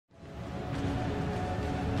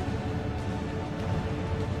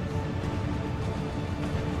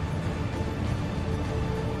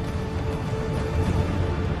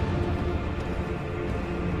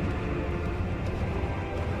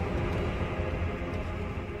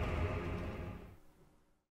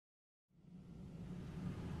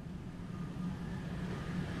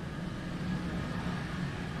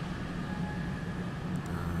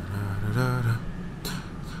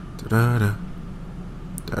da da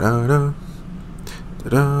da da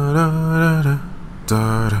da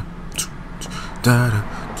da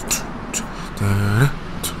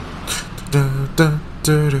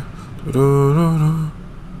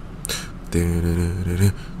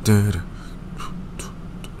da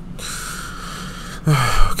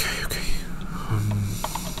okay, okay.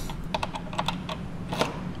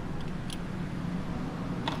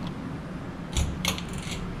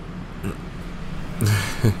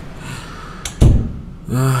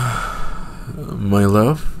 My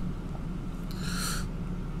love,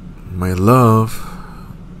 my love,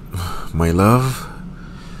 my love,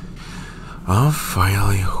 I'm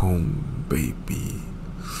finally home, baby.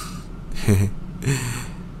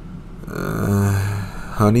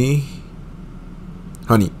 Honey,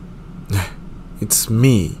 honey, it's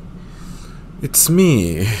me. It's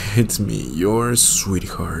me, your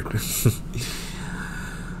sweetheart.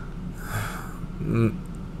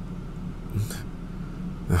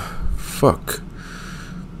 Fuck.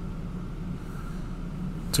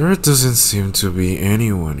 There doesn't seem to be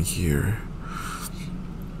anyone here.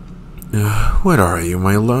 Where are you,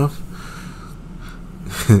 my love?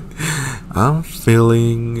 I'm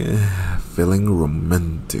feeling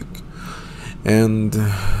romantic, and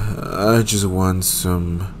I just want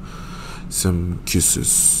some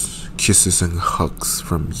kisses and hugs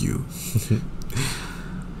from you.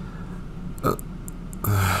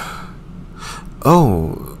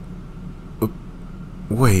 Oh,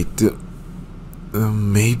 wait.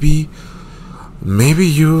 Maybe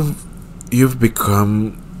you've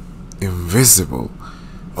become invisible.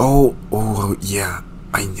 Oh yeah,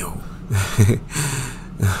 I know.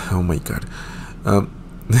 Oh my god.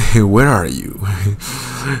 Where are you?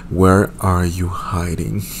 Where are you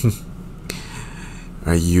hiding?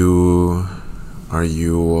 Are you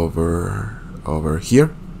over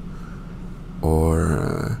here?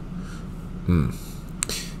 Or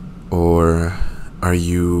are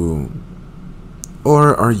you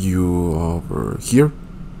over here?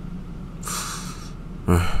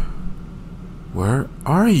 Where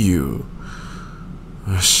are you?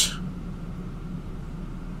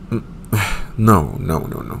 No.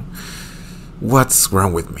 What's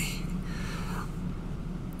wrong with me?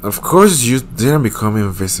 Of course you didn't become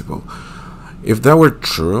invisible. If that were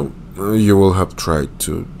true, you will have tried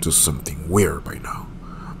to do something weird by now.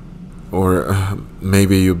 Or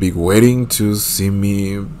maybe you'll be waiting to see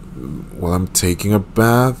me while I'm taking a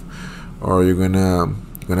bath, or you're gonna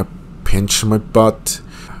pinch my butt.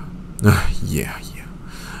 Yeah,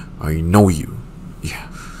 I know you. Yeah,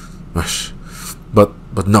 but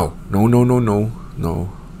no,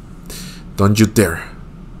 don't you dare.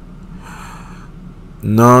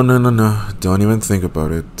 No, don't even think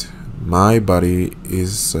about it. My body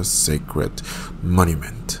is a sacred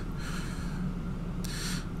monument.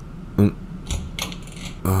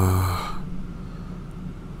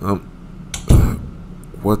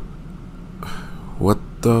 What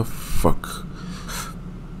the fuck?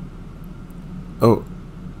 Oh,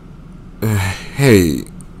 hey,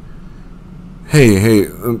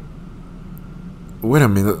 wait a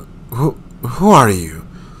minute. Who are you?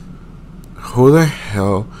 Who the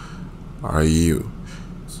hell are you?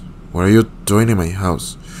 What are you doing in my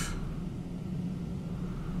house?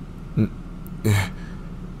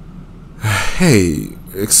 Hey,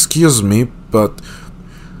 excuse me, but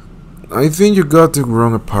I think you got the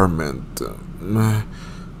wrong apartment.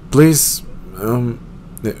 Please,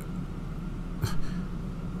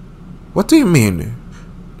 what do you mean?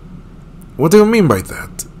 What do you mean by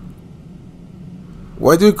that?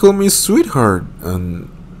 Why do you call me sweetheart and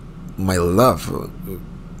my love?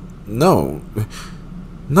 No.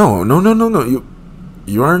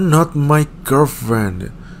 You are not my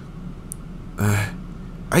girlfriend.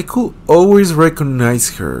 I could always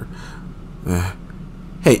recognize her.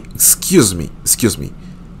 Hey, excuse me.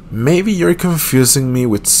 Maybe you're confusing me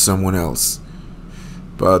with someone else.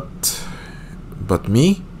 But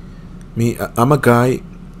me, I'm a guy.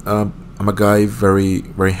 I'm a guy,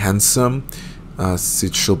 very handsome, as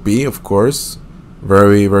it should be, of course.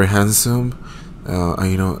 Very handsome.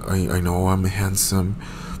 I know I'm handsome.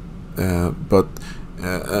 But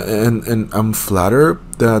I'm flattered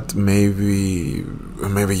that maybe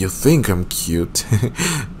you think I'm cute.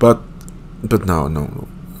 but no.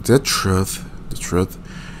 The truth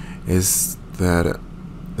is that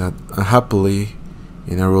I'm happily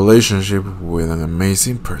in a relationship with an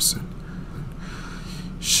amazing person.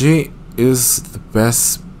 She is the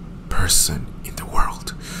best person in the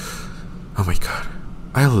world. Oh my god,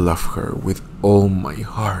 I love her with all my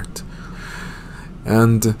heart.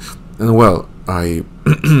 And well, I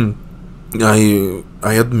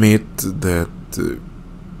admit that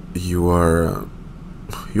you are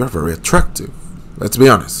very attractive. Let's be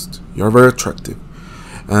honest. You are very attractive,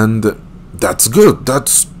 and that's good.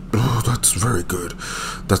 That's very good.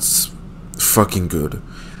 That's fucking good.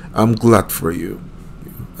 I'm glad for you.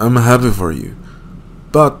 I'm happy for you.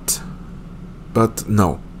 But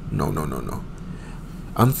no, no, no, no, no.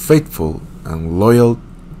 I'm faithful and loyal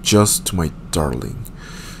just to my darling.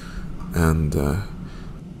 And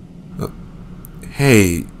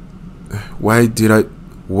hey, what did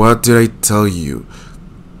I tell you?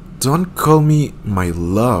 Don't call me my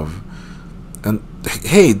love. And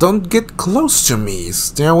hey, don't get close to me.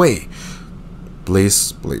 Stay away.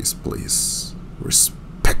 Please, please, please.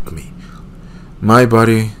 Respect me. My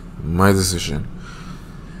body, my decision.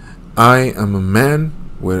 I am a man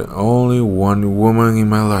with only one woman in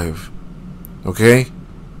my life. Okay?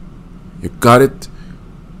 You got it?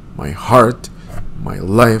 My heart, my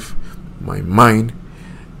life, my mind,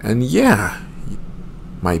 and yeah,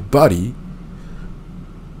 my body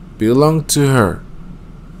belong to her.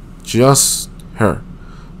 Just her.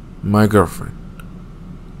 My girlfriend.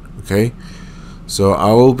 Okay? So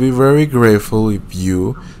I will be very grateful if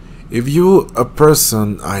you, a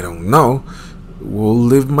person I don't know, will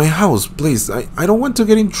leave my house, please. I don't want to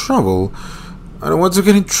get in trouble. I don't want to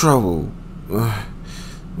get in trouble.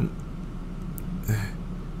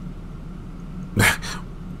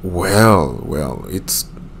 Well, it's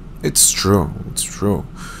true. It's true.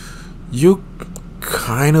 You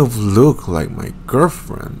kind of look like my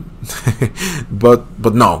girlfriend. but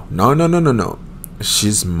no.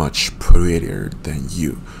 She's much prettier than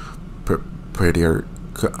you. Prettier.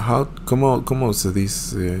 How? Como se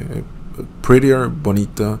dice? Prettier,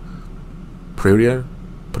 bonita, prettier.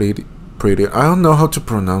 I don't know how to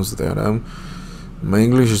pronounce that. My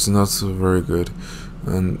English is not so very good,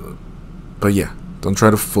 but yeah, don't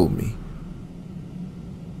try to fool me.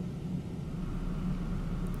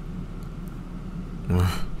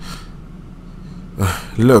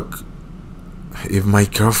 Look, if my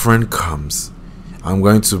girlfriend comes, I'm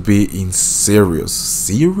going to be in serious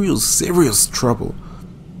trouble.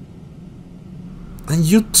 And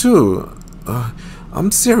you too.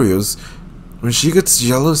 I'm serious. When she gets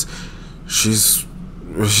jealous, she's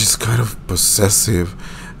kind of possessive,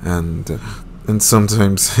 and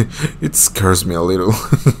sometimes it scares me a little.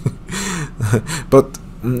 But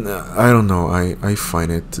I don't know. I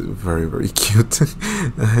find it very, very cute.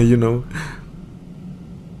 You know.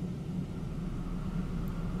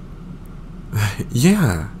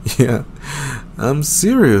 Yeah. I'm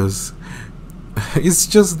serious. It's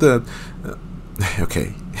just that.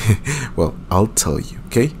 Okay. Well, I'll tell you.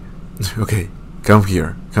 Okay. Okay. Come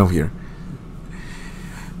here.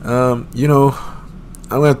 You know,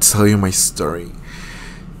 I'm gonna tell you my story.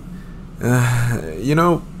 You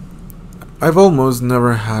know, I've almost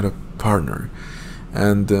never had a partner,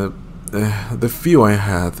 and the few I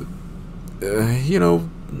had, you know,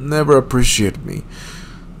 never appreciate me.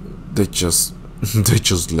 They just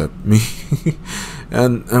left me.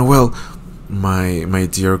 and well, my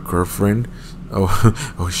dear girlfriend,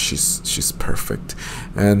 she's perfect.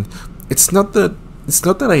 And it's not that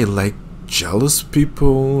I like jealous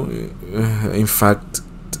people. In fact,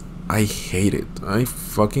 I hate it. I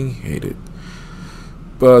fucking hate it.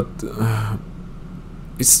 But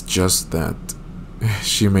it's just that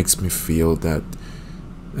she makes me feel that,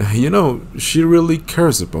 you know, she really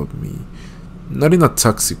cares about me. Not in a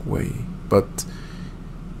toxic way, but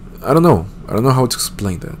I don't know how to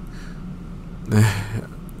explain that.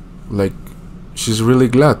 Like, she's really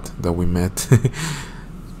glad that we met.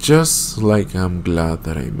 Just like I'm glad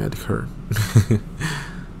that I met her.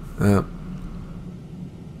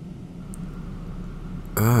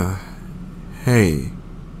 Hey,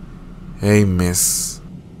 miss.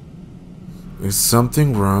 Is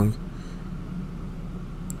something wrong?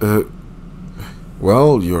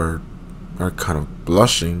 Well, you're kind of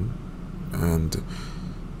blushing, and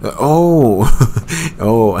oh,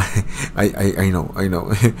 I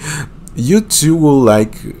know. You too will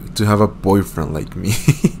like to have a boyfriend like me.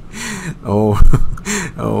 Oh,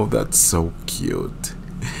 that's so cute.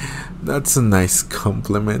 That's a nice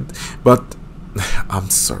compliment, but I'm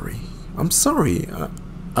sorry.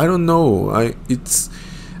 I don't know. It's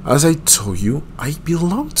as I told you, I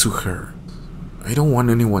belong to her. I don't want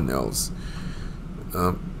anyone else.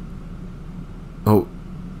 Oh,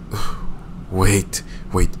 wait.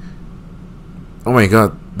 Oh my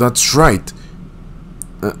God, that's right.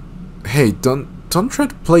 Hey, don't try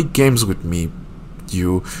to play games with me,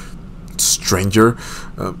 you stranger.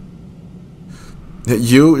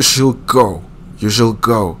 You shall go.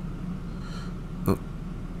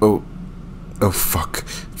 Oh, fuck.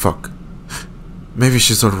 Maybe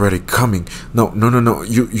she's already coming. No, no, no, no.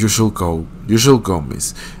 You should go. You should go,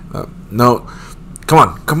 miss. No.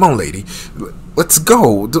 Come on, lady. Let's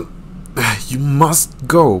go. You must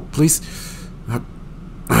go, please.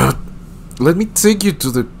 Let me take you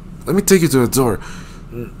to the door.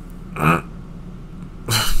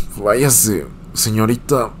 Váyase,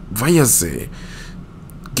 señorita. Váyase.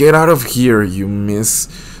 Get out of here, you miss.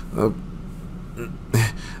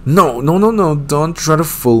 No, no, no, no. Don't try to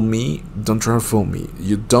fool me. Don't try to fool me.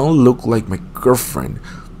 You don't look like my girlfriend.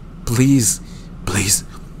 Please, please,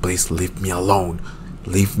 please leave me alone.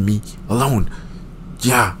 Leave me alone.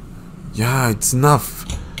 Yeah, it's enough.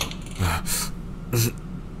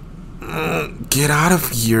 Get out of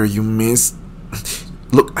here, you miss.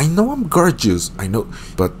 Look, I know I'm gorgeous. I know,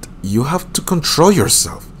 but you have to control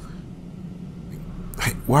yourself.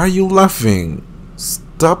 Hey, why are you laughing?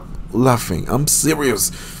 Stop laughing. I'm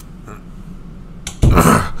serious.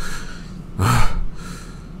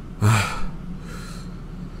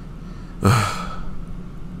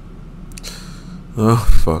 Oh,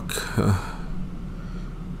 fuck.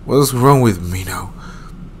 What's wrong with me now?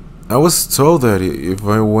 I was told that if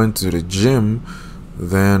I went to the gym,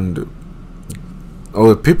 then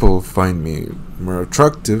other people find me more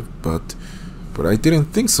attractive, but I didn't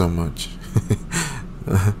think so much.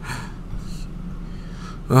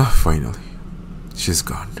 Finally, she's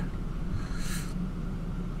gone.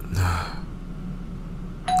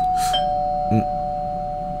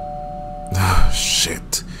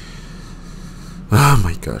 Shit. Oh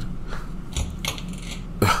my god.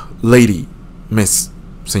 Lady, miss,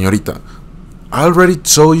 señorita, I already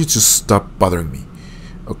told you to stop bothering me,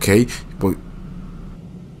 okay? But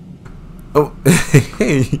oh,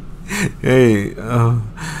 hey,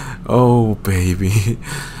 oh baby,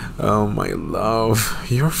 oh my love,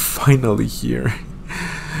 you're finally here.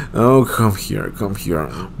 Oh, come here.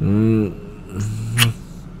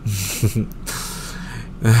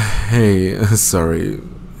 Hey, sorry.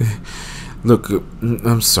 Look,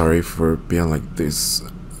 I'm sorry for being like this.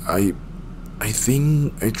 I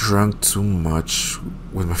think I drank too much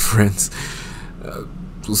with my friends.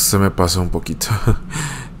 Se me pasó un poquito.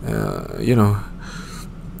 You know.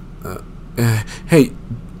 Hey,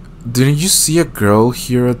 didn't you see a girl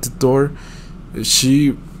here at the door?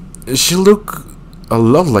 She looked a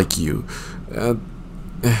lot like you.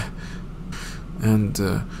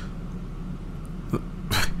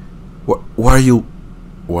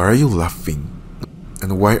 Why are you laughing?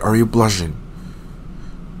 And why are you blushing?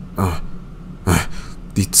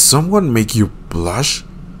 Did someone make you blush?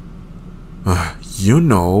 You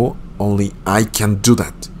know, only I can do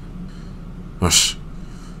that. Hush.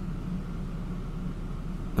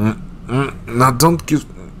 Now don't give.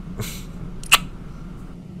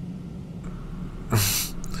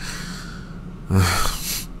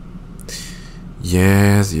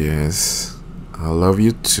 Yes. I love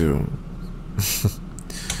you too.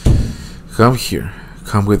 Come here.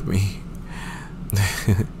 Come with me.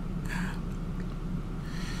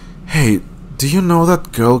 Hey, do you know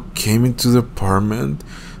that girl came into the apartment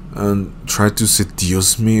and tried to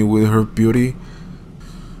seduce me with her beauty?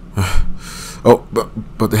 Oh,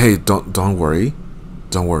 but hey, don't worry.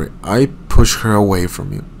 Don't worry. I pushed her away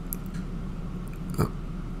from you.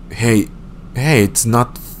 Hey, it's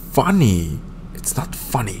not funny. It's not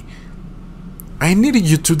funny. I needed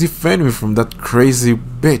you to defend me from that crazy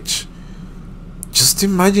bitch. Just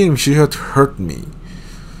imagine if she had hurt me.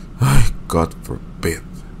 God forbid.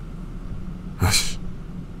 Hush.